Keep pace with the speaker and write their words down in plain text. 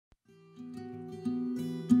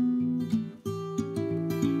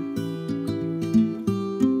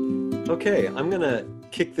Okay, I'm going to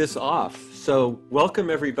kick this off. So welcome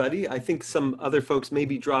everybody. I think some other folks may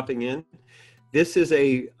be dropping in. This is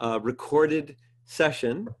a recorded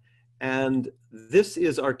session, and this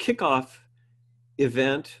is our kickoff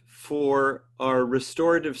event for our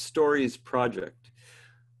Restorative Stories project.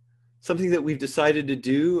 Something that we've decided to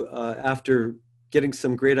do after getting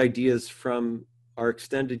some great ideas from our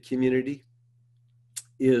extended community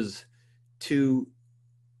is to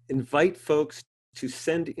invite folks to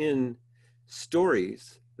send in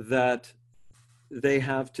stories that they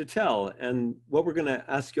have to tell. And what we're going to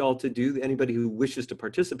ask you all to do, anybody who wishes to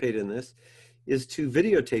participate in this, is to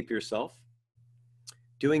videotape yourself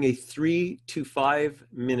doing a 3 to 5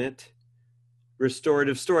 minute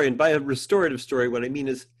restorative story. And by a restorative story, what I mean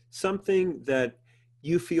is something that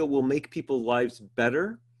you feel will make people's lives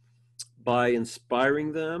better by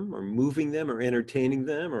inspiring them or moving them or entertaining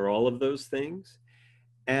them or all of those things.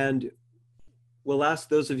 And we'll ask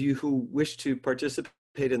those of you who wish to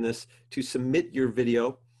participate in this to submit your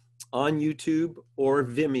video on YouTube or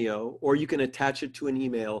Vimeo, or you can attach it to an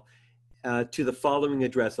email to the following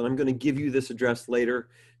address. And I'm going to give you this address later,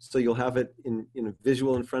 so you'll have it in a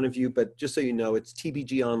visual in front of you. But just so you know, it's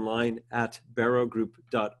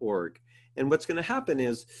tbgonline@barrowgroup.org. And what's going to happen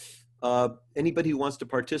is anybody who wants to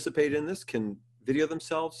participate in this can video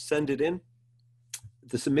themselves, send it in.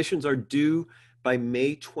 The submissions are due by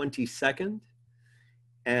May 22nd.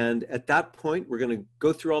 And at that point, we're going to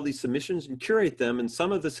go through all these submissions and curate them. And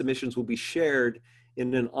some of the submissions will be shared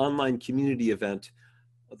in an online community event,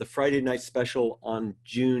 the Friday night special on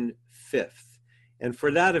June 5th. And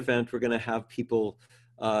for that event, we're going to have people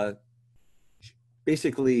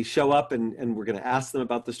basically show up and we're going to ask them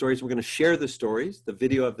about the stories. We're going to share the stories, the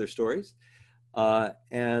video of their stories,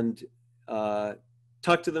 and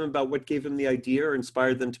talk to them about what gave them the idea or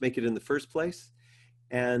inspired them to make it in the first place.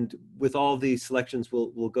 And with all the selections,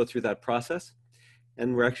 we'll go through that process.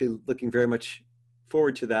 And we're actually looking very much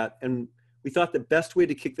forward to that. And we thought the best way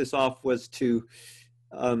to kick this off was to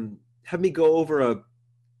have me go over a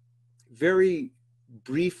very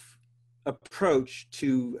brief approach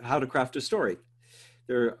to how to craft a story.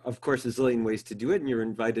 There are, of course, a zillion ways to do it, and you're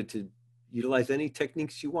invited to utilize any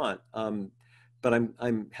techniques you want. But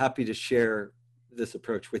I'm happy to share this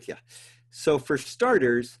approach with you. So for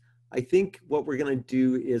starters, I think what we're going to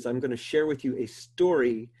do is I'm going to share with you a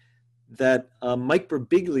story that Mike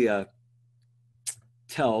Birbiglia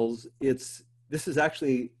tells. This is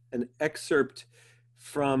actually an excerpt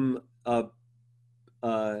from a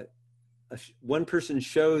one-person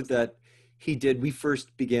show that he did. We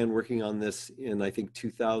first began working on this in, I think,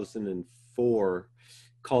 2004,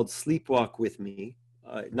 called Sleepwalk With Me,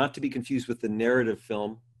 not to be confused with the narrative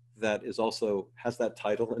film that is also has that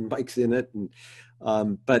title and Mike's in it. And,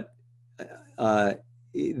 but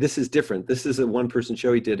this is different. This is a one-person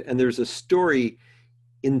show he did, and there's a story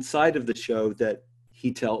inside of the show that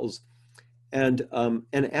he tells, and an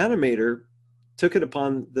animator took it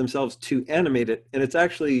upon themselves to animate it, and it's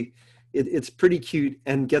actually it's pretty cute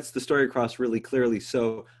and gets the story across really clearly.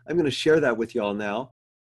 So I'm going to share that with you all now.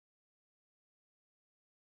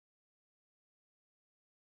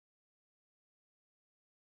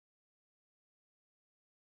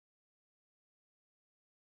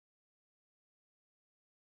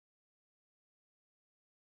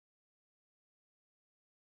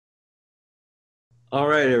 All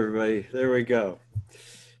right, everybody, there we go.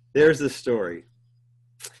 There's the story.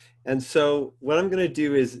 And so what I'm going to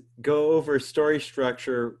do is go over story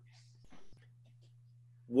structure,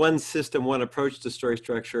 one system, one approach to story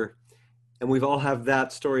structure, and we've all have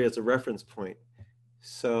that story as a reference point.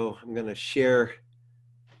 So I'm going to share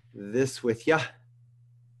this with you.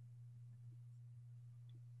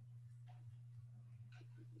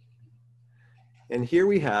 And here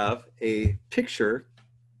we have a picture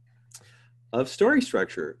of story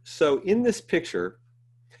structure. So in this picture,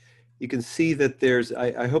 you can see that there's,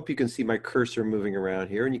 I hope you can see my cursor moving around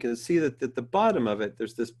here, and you can see that at the bottom of it,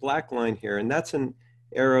 there's this black line here, and that's an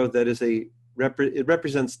arrow that is it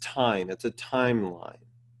represents time. It's a timeline.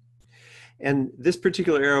 And this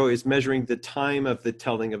particular arrow is measuring the time of the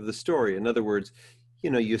telling of the story. In other words, you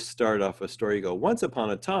know, you start off a story, you go, once upon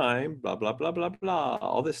a time, blah, blah, blah, blah, blah,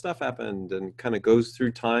 all this stuff happened, and kind of goes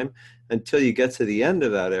through time until you get to the end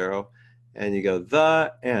of that arrow, and you go,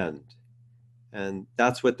 the end. And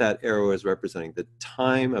that's what that arrow is representing, the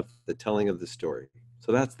time of the telling of the story.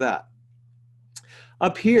 So that's that.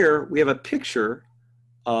 Up here, we have a picture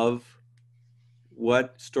of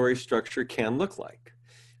what story structure can look like.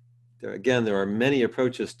 Again, there are many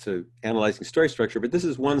approaches to analyzing story structure, but this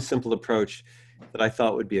is one simple approach that I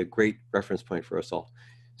thought would be a great reference point for us all.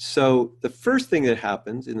 So the first thing that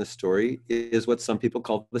happens in the story is what some people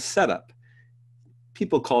call the setup.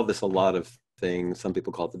 People call this a lot of things. Some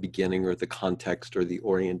people call it the beginning or the context or the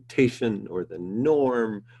orientation or the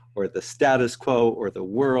norm or the status quo or the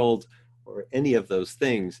world or any of those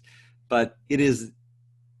things. But it's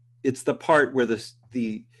the part where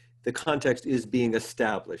the context is being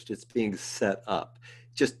established. It's being set up.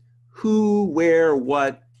 Just who, where,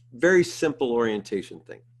 what, very simple orientation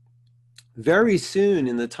thing. Very soon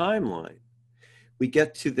in the timeline, we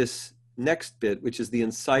get to this next bit, which is the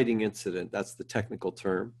inciting incident. That's the technical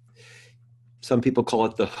term. Some people call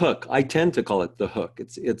it the hook. I tend to call it the hook.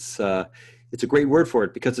 It's a great word for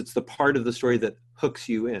it because it's the part of the story that hooks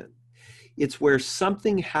you in. It's where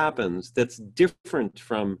something happens that's different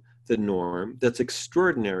from the norm, that's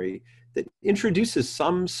extraordinary, that introduces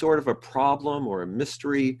some sort of a problem or a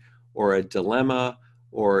mystery or a dilemma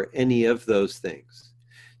or any of those things.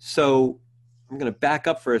 So I'm going to back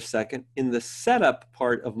up for a second. In the setup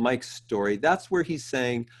part of Mike's story, that's where he's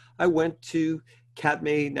saying, I went to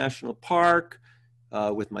Katmai National Park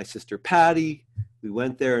with my sister Patty. We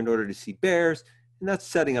went there in order to see bears, and that's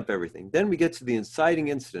setting up everything. Then we get to the inciting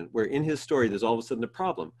incident where in his story, there's all of a sudden a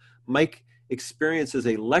problem. Mike experiences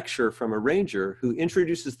a lecture from a ranger who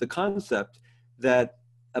introduces the concept that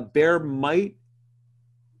a bear might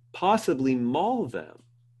possibly maul them.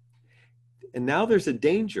 And now there's a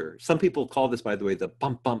danger. Some people call this, by the way, the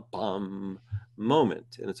bum, bum, bum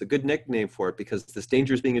moment. And it's a good nickname for it because this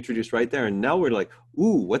danger is being introduced right there. And now we're like,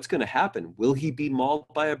 ooh, what's going to happen? Will he be mauled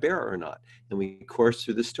by a bear or not? And we course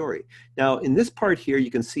through the story. Now, in this part here,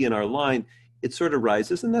 you can see in our line, it sort of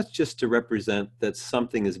rises. And that's just to represent that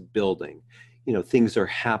something is building. You know, things are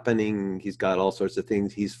happening. He's got all sorts of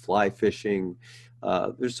things. He's fly fishing.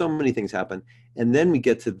 There's so many things happen. And then we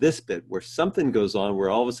get to this bit where something goes on where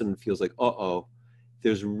all of a sudden it feels like, uh-oh,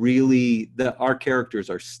 there's really, our characters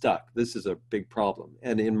are stuck. This is a big problem.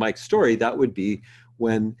 And in Mike's story, that would be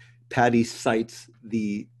when Patty sights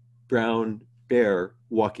the brown bear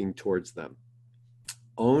walking towards them.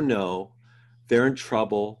 Oh no, they're in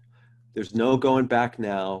trouble. There's no going back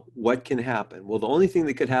now. What can happen? Well, the only thing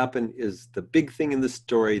that could happen is the big thing in the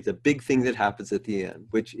story, the big thing that happens at the end,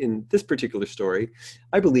 which in this particular story,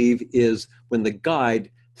 I believe is when the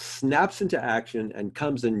guide snaps into action and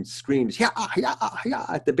comes and screams, yeah, yeah, yeah,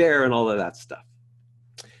 at the bear and all of that stuff.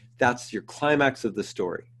 That's your climax of the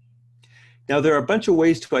story. Now, there are a bunch of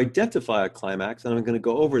ways to identify a climax, and I'm going to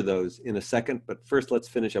go over those in a second, but first let's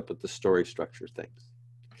finish up with the story structure things.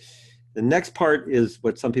 The next part is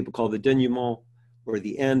what some people call the denouement, or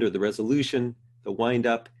the end, or the resolution, the wind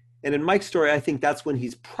up. And in Mike's story, I think that's when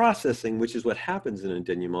he's processing, which is what happens in a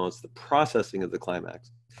denouement. It's the processing of the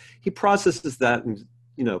climax. He processes that and,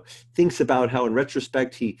 you know, thinks about how in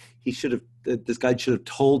retrospect he should have, this guy should have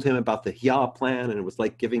told him about the HYA plan, and it was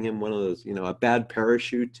like giving him one of those, you know, a bad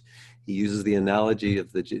parachute. He uses the analogy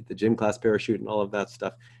of the gym class parachute and all of that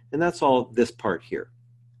stuff. And that's all this part here.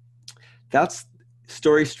 That's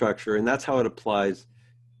story structure, and that's how it applies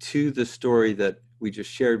to the story that we just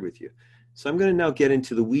shared with you. So I'm going to now get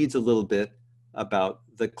into the weeds a little bit about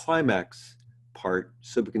the climax part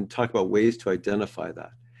so we can talk about ways to identify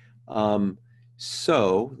that.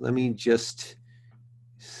 So let me just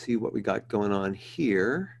see what we got going on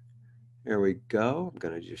here. There we go. I'm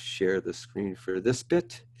going to just share the screen for this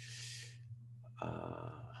bit.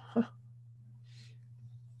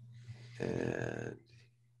 And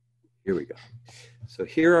here we go. So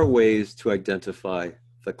here are ways to identify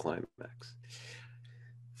the climax.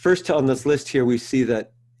 First on this list here, we see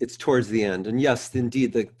that it's towards the end. And yes,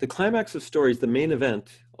 indeed, the climax of stories, the main event,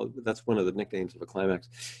 that's one of the nicknames of a climax,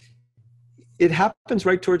 it happens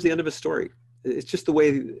right towards the end of a story. It's just the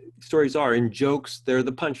way stories are. In jokes, they're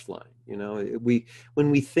the punchline. You know, when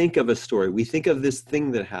we think of a story, we think of this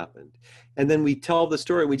thing that happened. And then we tell the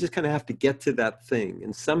story, we just kind of have to get to that thing.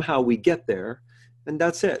 And somehow we get there. And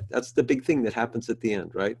that's it. That's the big thing that happens at the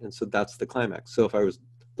end, right? And so that's the climax. So if I was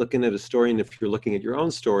looking at a story, and if you're looking at your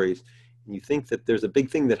own stories, and you think that there's a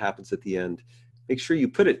big thing that happens at the end, make sure you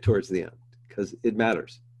put it towards the end, because it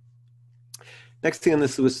matters. Next thing on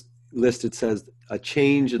this list, it says a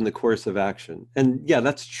change in the course of action. And yeah,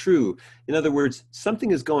 that's true. In other words,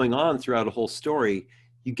 something is going on throughout a whole story.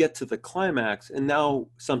 You get to the climax, and now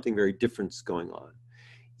something very different is going on.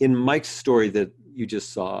 In Mike's story that you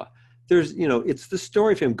just saw, there's, you know, it's the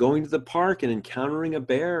story of him going to the park and encountering a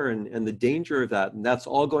bear and the danger of that. And that's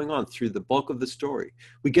all going on through the bulk of the story.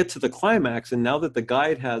 We get to the climax, and now that the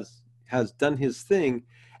guide has done his thing,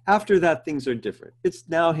 after that, things are different. It's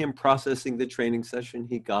now him processing the training session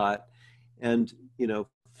he got and, you know,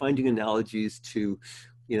 finding analogies to,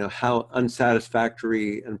 you know, how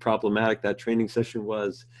unsatisfactory and problematic that training session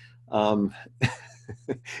was. Um,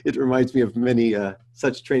 it reminds me of many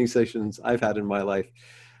such training sessions I've had in my life.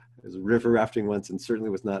 I was river rafting once and certainly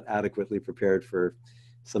was not adequately prepared for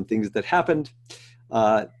some things that happened.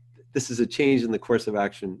 Uh, this is a change in the course of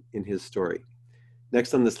action in his story.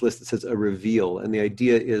 Next on this list, it says a reveal. And the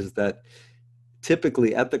idea is that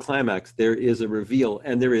typically at the climax, there is a reveal,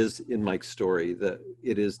 and there is in Mike's story that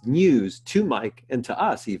it is news to Mike and to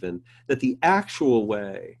us even, that the actual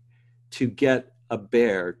way to get a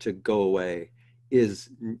bear to go away is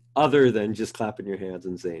other than just clapping your hands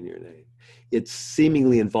and saying your name. It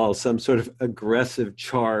seemingly involves some sort of aggressive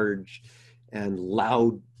charge and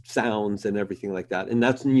loud sounds and everything like that. And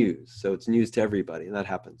that's news. So it's news to everybody, and that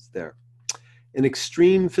happens there. An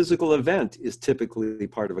extreme physical event is typically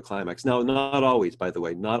part of a climax. Now, not always, by the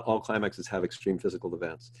way. Not all climaxes have extreme physical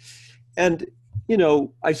events. And, you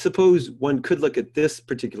know, I suppose one could look at this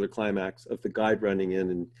particular climax of the guide running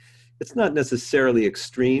in, and it's not necessarily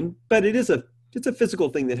extreme, but it's a physical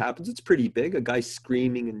thing that happens. It's pretty big. A guy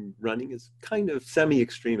screaming and running is kind of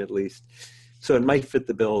semi-extreme at least. So it might fit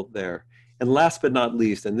the bill there. And last but not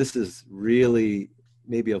least, and this is really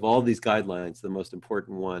maybe of all these guidelines, the most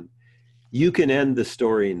important one, you can end the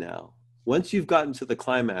story now. Once you've gotten to the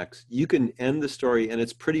climax, you can end the story and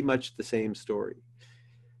it's pretty much the same story.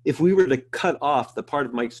 If we were to cut off the part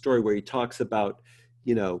of Mike's story where he talks about,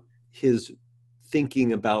 you know, his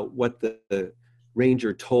thinking about what the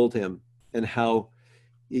ranger told him and how,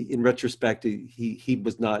 in retrospect, he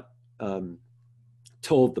was not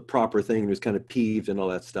told the proper thing, he was kind of peeved and all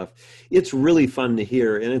that stuff. It's really fun to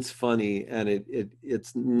hear, and it's funny, and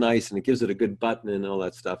it's nice, and it gives it a good button and all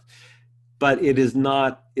that stuff. But it is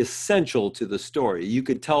not essential to the story. You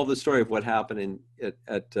could tell the story of what happened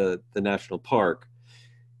at the national park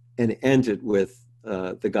and end it with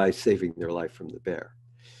the guy saving their life from the bear.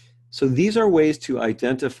 So these are ways to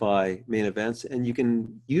identify main events, and you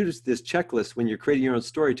can use this checklist when you're creating your own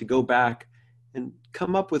story to go back and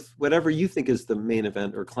come up with whatever you think is the main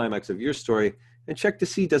event or climax of your story and check to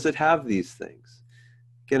see, does it have these things?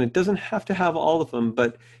 Again, it doesn't have to have all of them,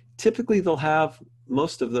 but typically they'll have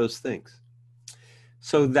most of those things.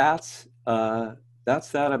 So that's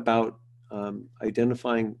that about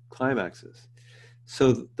identifying climaxes.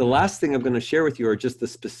 So the last thing I'm going to share with you are just the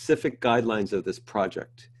specific guidelines of this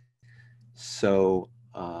project. So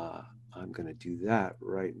I'm going to do that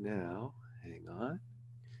right now. Hang on.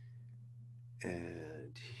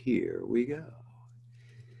 And here we go.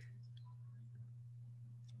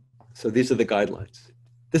 So these are the guidelines.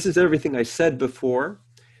 This is everything I said before,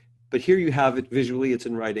 but here you have it visually, it's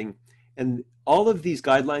in writing. And all of these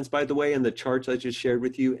guidelines, by the way, and the charts I just shared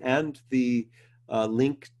with you, and the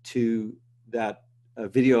link to that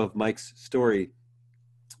video of Mike's story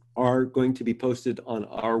are going to be posted on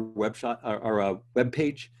our website, our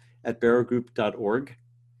webpage at barrowgroup.org.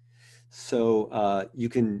 So you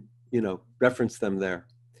can, you know, reference them there.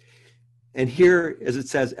 And here, as it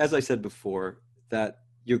says, as I said before, that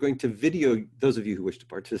you're going to video, those of you who wish to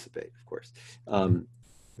participate, of course,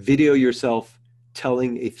 video yourself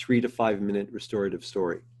telling a 3 to 5 minute restorative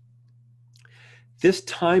story. This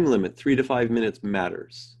time limit, 3 to 5 minutes,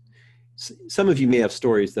 matters. Some of you may have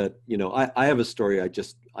stories that, you know, I have a story I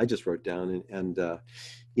just wrote down, and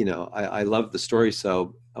you know, I love the story,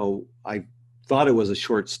 so I thought it was a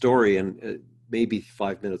short story and maybe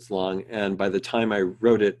 5 minutes long, and by the time I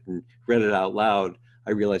wrote it and read it out loud,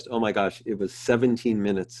 I realized, oh my gosh, it was 17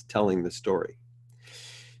 minutes telling the story.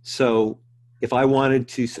 So if I wanted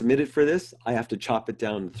to submit it for this, I have to chop it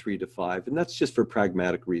down to 3 to 5, and that's just for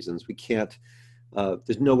pragmatic reasons. We can't,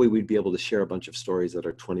 there's no way we'd be able to share a bunch of stories that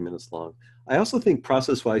are 20 minutes long. I also think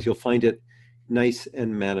process-wise, you'll find it nice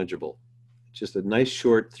and manageable. Just a nice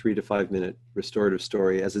short 3 to 5 minute restorative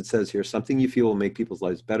story, as it says here, something you feel will make people's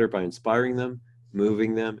lives better by inspiring them,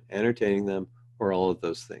 moving them, entertaining them, or all of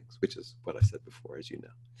those things, which is what I said before, as you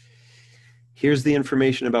know. Here's the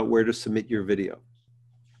information about where to submit your video.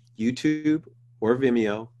 YouTube or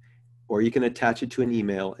Vimeo, or you can attach it to an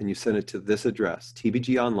email and you send it to this address,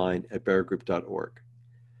 tbgonline@barrowgroup.org.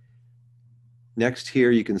 Next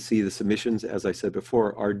here, you can see the submissions, as I said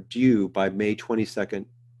before, are due by May 22nd,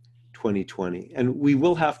 2020. And we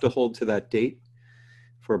will have to hold to that date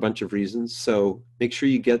for a bunch of reasons. So make sure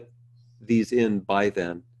you get these in by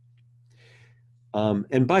then.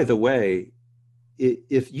 And by the way,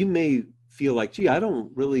 if you may feel like, gee, I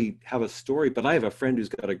don't really have a story, but I have a friend who's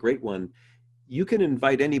got a great one, you can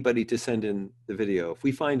invite anybody to send in the video. If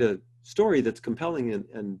we find a story that's compelling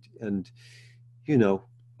and you know,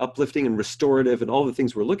 uplifting and restorative and all the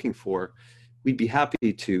things we're looking for, we'd be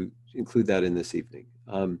happy to include that in this evening.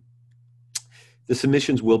 The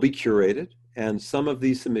submissions will be curated, and some of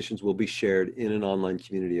these submissions will be shared in an online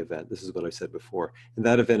community event. This is what I said before. And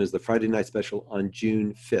that event is the Friday night special on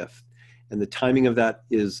June 5th. And the timing of that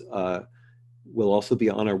is will also be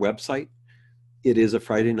on our website. It is a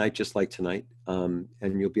Friday night just like tonight, and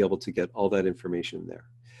you'll be able to get all that information there.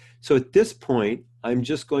 So at this point, I'm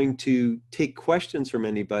just going to take questions from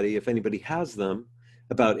anybody, if anybody has them,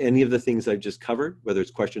 about any of the things I've just covered, whether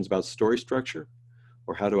it's questions about story structure,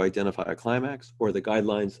 or how to identify a climax, or the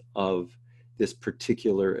guidelines of this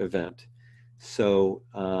particular event. So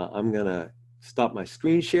I'm gonna stop my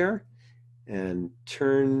screen share and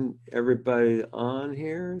turn everybody on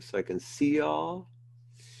here so I can see y'all.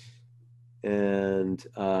 And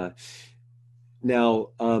now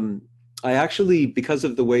I actually, because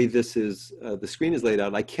of the way this is, the screen is laid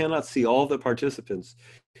out, I cannot see all the participants.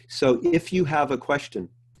 So if you have a question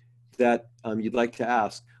that you'd like to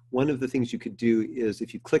ask, one of the things you could do is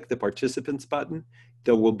if you click the participants button,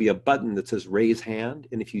 there will be a button that says raise hand.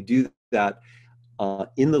 And if you do that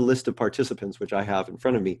in the list of participants, which I have in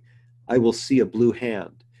front of me, I will see a blue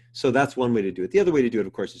hand. So that's one way to do it. The other way to do it,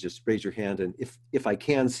 of course, is just raise your hand. And if I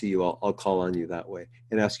can see you, I'll call on you that way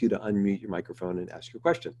and ask you to unmute your microphone and ask your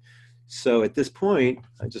question. So at this point,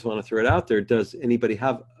 I just want to throw it out there. Does anybody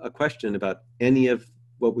have a question about any of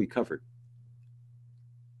what we covered?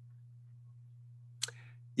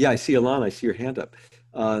 Yeah, I see Alana, I see your hand up.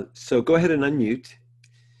 So go ahead and unmute.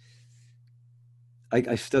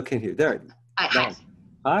 I still can't hear. There. Hi.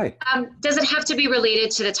 Hi. Does it have to be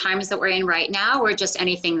related to the times that we're in right now, or just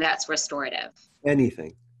anything that's restorative?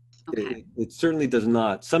 Anything. Okay. It certainly does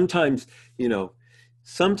not. Sometimes,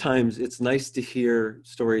 sometimes it's nice to hear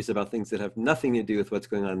stories about things that have nothing to do with what's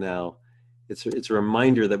going on now. It's a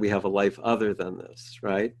reminder that we have a life other than this,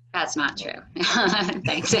 right? That's not true.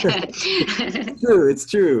 Thanks. It's true. It's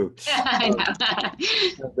true. I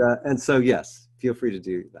know. And so, yes, feel free to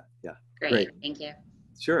do that. Yeah. Great. Thank you.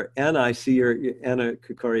 Sure. Anna, I see Anna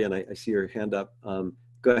Kukori, and I see your hand up.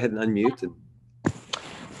 Go ahead and unmute.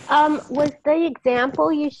 Was the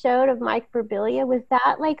example you showed of microbilia, was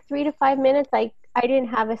that like 3 to 5 minutes? I didn't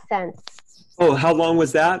have a sense. Oh, how long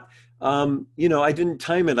was that? I didn't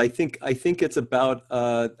time it. I think it's about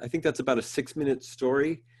I think that's about a 6-minute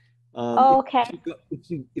story. Okay.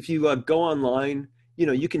 If you go online,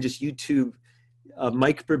 you can just YouTube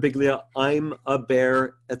Mike Birbiglia, I'm a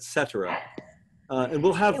bear, etc. And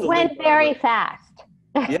we'll have it the went link very fast.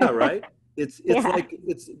 Yeah, right. It's Yeah. like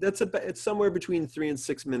it's somewhere between 3 and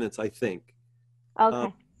 6 minutes, I think.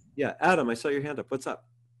 Okay. Yeah, Adam, I saw your hand up. What's up?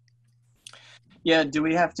 Yeah, do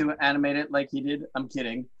we have to animate it like he did? I'm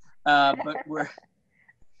kidding. But we're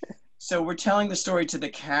telling the story to the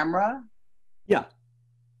camera. Yeah.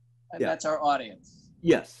 And Yeah. That's our audience.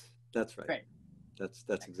 Yes, that's right. Great.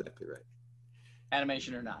 That's exactly right.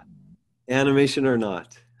 Animation or not. Animation or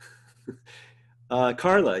not.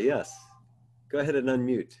 Carla, yes. Go ahead and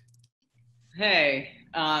unmute. Hey,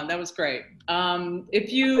 that was great.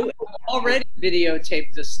 If you already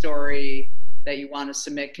videotaped the story that you want to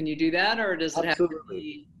submit, can you do that, or does it Absolutely. have to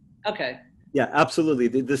be? Okay. Yeah, absolutely.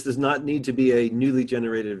 This does not need to be a newly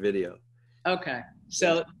generated video. Okay.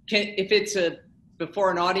 So if it's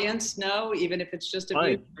before an audience, no, even if it's just a Fine.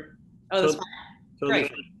 video? Oh, that's fine. Totally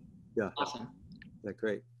Great. fine. Yeah. Awesome. Yeah,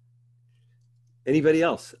 great. Anybody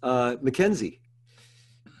else? Mackenzie.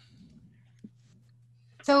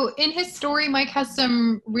 So in his story, Mike has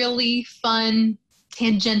some really fun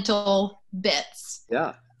tangential bits.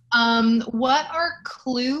 Yeah. What are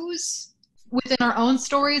clues within our own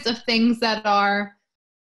stories of things that are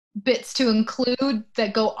bits to include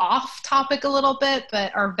that go off topic a little bit,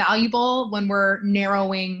 but are valuable when we're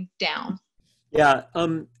narrowing down? Yeah.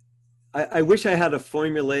 I wish I had a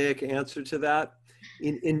formulaic answer to that.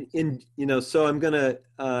 So I'm gonna.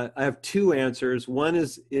 I have two answers. One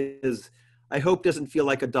is I hope doesn't feel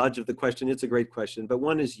like a dodge of the question. It's a great question, but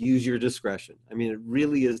one is use your discretion. I mean, it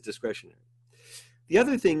really is discretionary. The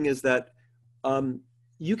other thing is that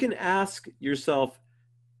you can ask yourself,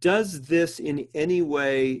 does this in any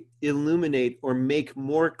way illuminate or make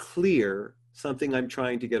more clear something I'm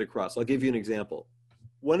trying to get across? I'll give you an example.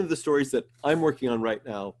 One of the stories that I'm working on right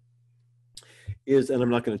now is, and I'm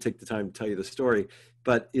not going to take the time to tell you the story,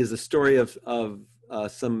 but is a story of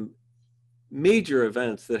some major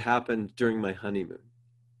events that happened during my honeymoon.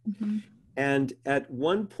 Mm-hmm. And at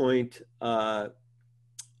one point, I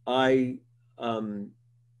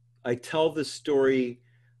tell the story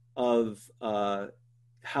of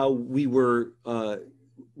how we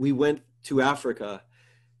went to Africa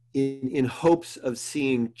in hopes of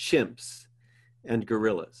seeing chimps and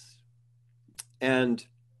gorillas. And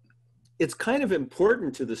it's kind of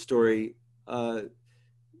important to the story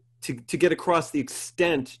to get across the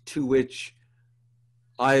extent to which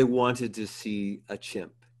I wanted to see a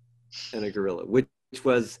chimp and a gorilla, which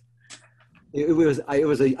was,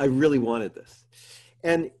 I really wanted this.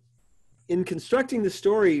 And in constructing the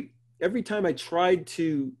story, every time I tried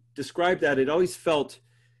to describe that, it always felt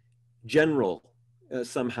general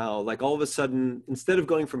somehow. Like all of a sudden, instead of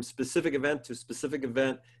going from specific event to specific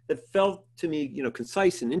event, that felt to me, you know,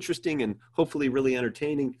 concise and interesting and hopefully really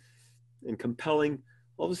entertaining and compelling.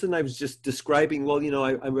 All of a sudden I was just describing, well, you know,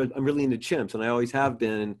 I'm really into chimps and I always have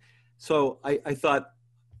been. And so I thought,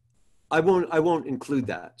 I won't include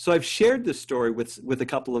that. So I've shared this story with a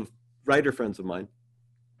couple of writer friends of mine.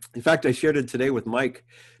 In fact, I shared it today with Mike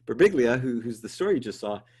Birbiglia, who's the story you just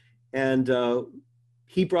saw. And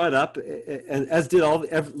he brought up, and as did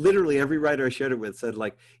literally every writer I shared it with, said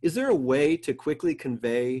like, is there a way to quickly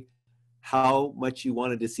convey how much you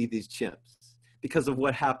wanted to see these chimps? Because of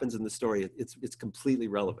what happens in the story, it's completely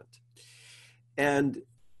relevant. And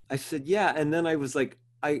I said, yeah. And then I was like,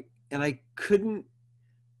 I couldn't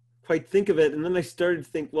quite think of it. And then I started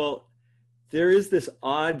to think, well, there is this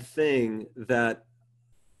odd thing that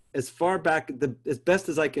as far back, as best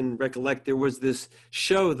as I can recollect, there was this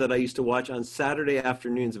show that I used to watch on Saturday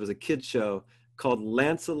afternoons. It was a kid's show called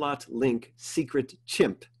Lancelot Link Secret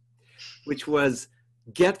Chimp, which was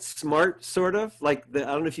Get Smart, sort of like I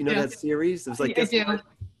don't know if you know that series. It was like Get Smart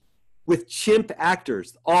with chimp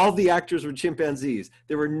actors. All the actors were chimpanzees.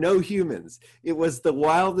 There were no humans. It was the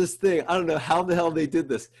wildest thing. I don't know how the hell they did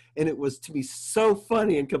this. And it was, to me, so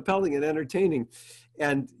funny and compelling and entertaining.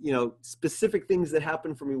 And, you know, specific things that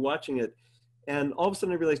happened for me watching it. And all of a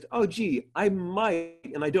sudden I realized, oh, gee, I might,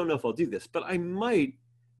 and I don't know if I'll do this, but I might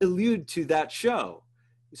allude to that show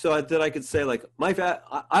so that I could say, like,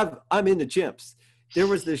 I'm into chimps. There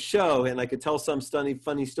was this show, and I could tell some stunning,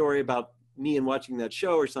 funny story about me and watching that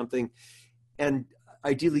show or something, and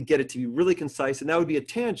ideally get it to be really concise. And that would be a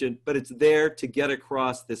tangent, but it's there to get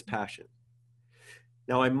across this passion.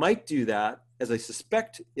 Now, I might do that, as I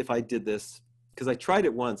suspect if I did this, because I tried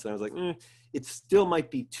it once, and I was like, it still might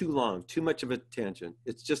be too long, too much of a tangent.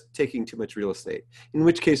 It's just taking too much real estate. In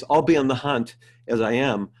which case, I'll be on the hunt, as I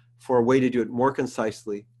am, for a way to do it more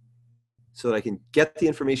concisely so that I can get the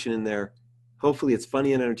information in there. Hopefully it's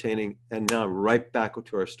funny and entertaining, and now I'm right back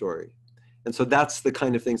to our story. And so that's the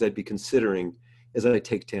kind of things I'd be considering as I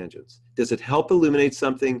take tangents. Does it help illuminate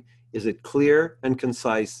something? Is it clear and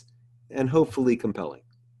concise and hopefully compelling?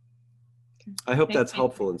 I hope that's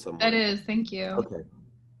helpful in some way. That is, thank you. Okay.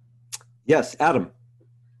 Yes, Adam.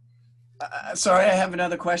 Sorry, I have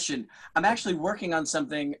another question. I'm actually working on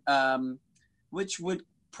something which would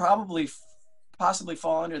possibly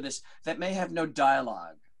fall under this, that may have no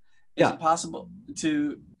dialogue. Is it possible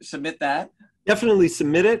to submit that? Definitely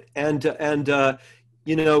submit it, and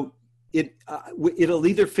you know, it'll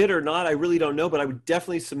either fit or not. I really don't know, but I would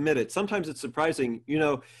definitely submit it. Sometimes it's surprising, you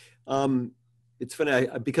know. It's funny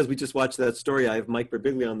because we just watched that story. I have Mike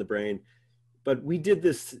Birbiglia on the brain, but we did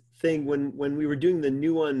this thing when we were doing the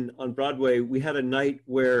new one on Broadway. We had a night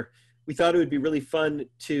where we thought it would be really fun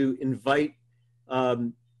to invite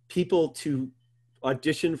people to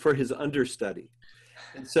audition for his understudy,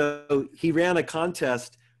 and so he ran a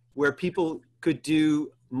contest where people could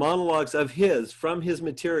do monologues of his from his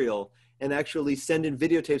material and actually send in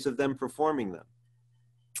videotapes of them performing them.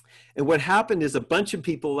 And what happened is a bunch of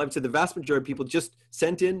people, I would say the vast majority of people, just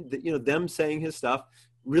sent in, you know, them saying his stuff.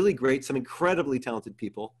 Really great, some incredibly talented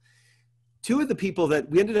people. Two of the people that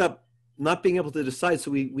we ended up not being able to decide,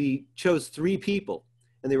 so we chose 3 people,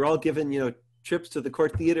 and they were all given, you know, trips to the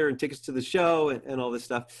Court Theater and tickets to the show and all this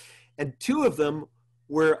stuff. And 2 of them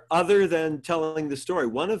were other than telling the story.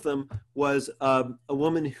 One of them was a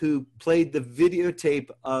woman who played the videotape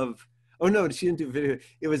of, oh no, she didn't do video.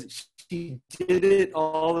 It was, she did it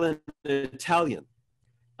all in Italian.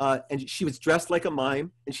 And she was dressed like a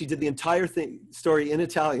mime, and she did the entire story in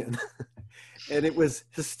Italian. And it was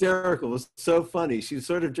hysterical. It was so funny. She was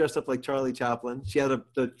sort of dressed up like Charlie Chaplin. She had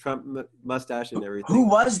the Trump mustache and everything. Who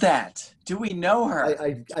was that? Do we know her?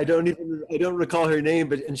 I don't recall her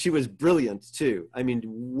name, and she was brilliant too. I mean,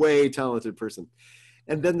 way talented person.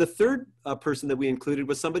 And then the third person that we included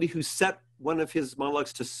was somebody who set one of his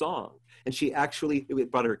monologues to song. And she actually,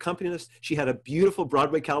 it brought her accompanist. She had a beautiful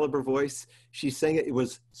Broadway caliber voice. She sang it. It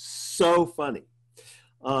was so funny.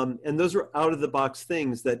 And those were out of the box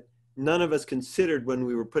things that none of us considered when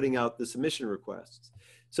we were putting out the submission requests.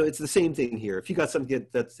 So it's the same thing here. If you got something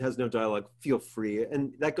that has no dialogue, feel free.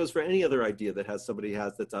 And that goes for any other idea that somebody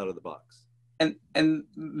has that's out of the box. And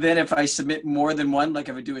then if I submit more than one, like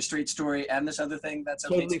if I do a straight story and this other thing, that's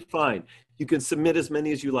okay. Totally fine. You can submit as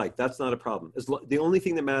many as you like. That's not a problem. The only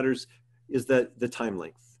thing that matters is that the time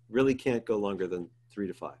length. really can't go longer than 3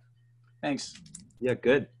 to 5. Thanks. Yeah,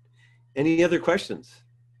 good. Any other questions?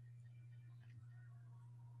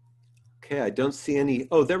 Okay, I don't see any.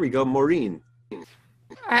 Oh, there we go, Maureen.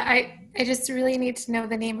 I just really need to know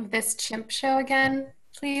the name of this chimp show again,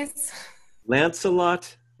 please.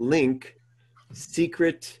 Lancelot Link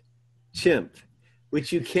Secret Chimp,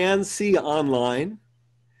 which you can see online.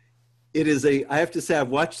 It is I have to say, I've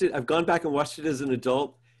watched it. I've gone back and watched it as an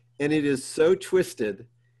adult, and it is so twisted.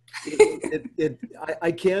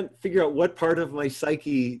 I can't figure out what part of my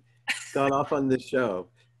psyche got off on this show,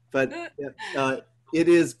 but it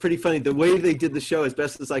is pretty funny. The way they did the show, as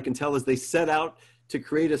best as I can tell, is they set out to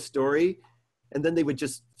create a story, and then they would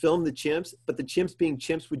just film the chimps, but the chimps being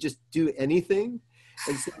chimps would just do anything.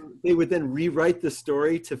 And so they would then rewrite the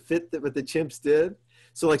story to fit what the chimps did.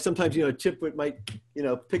 So like sometimes, a chimp might,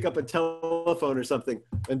 pick up a telephone or something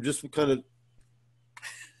and just kind of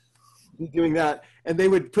be doing that. And they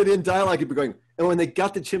would put in dialogue and be going, and when they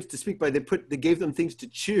got the chimps to speak they gave them things to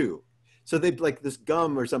chew. So they'd like this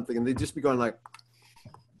gum or something, and they'd just be going like,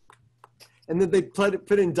 and then they'd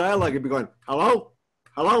put in dialogue and be going, hello,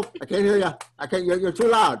 I can't hear you. I can't, you're too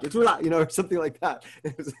loud, or something like that.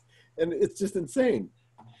 And it's just insane,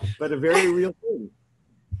 but a very real thing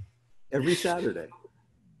every Saturday.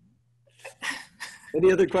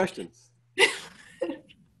 Any other questions?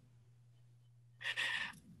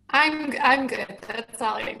 I'm good. That's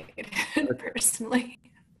all I need personally.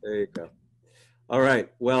 There you go. All right.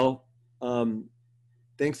 Well,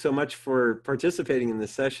 thanks so much for participating in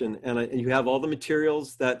this session. And you have all the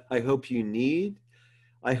materials that I hope you need.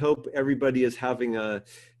 I hope everybody is having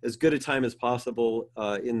as good a time as possible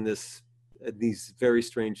in these very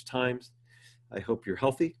strange times. I hope you're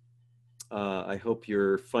healthy. I hope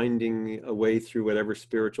you're finding a way through whatever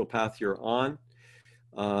spiritual path you're on.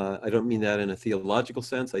 I don't mean that in a theological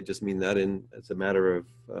sense. I just mean that as a matter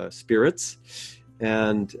of spirits.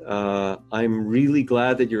 And I'm really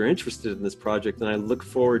glad that you're interested in this project, and I look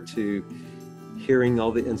forward to hearing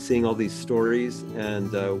and seeing all these stories,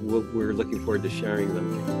 and we're looking forward to sharing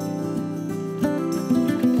them.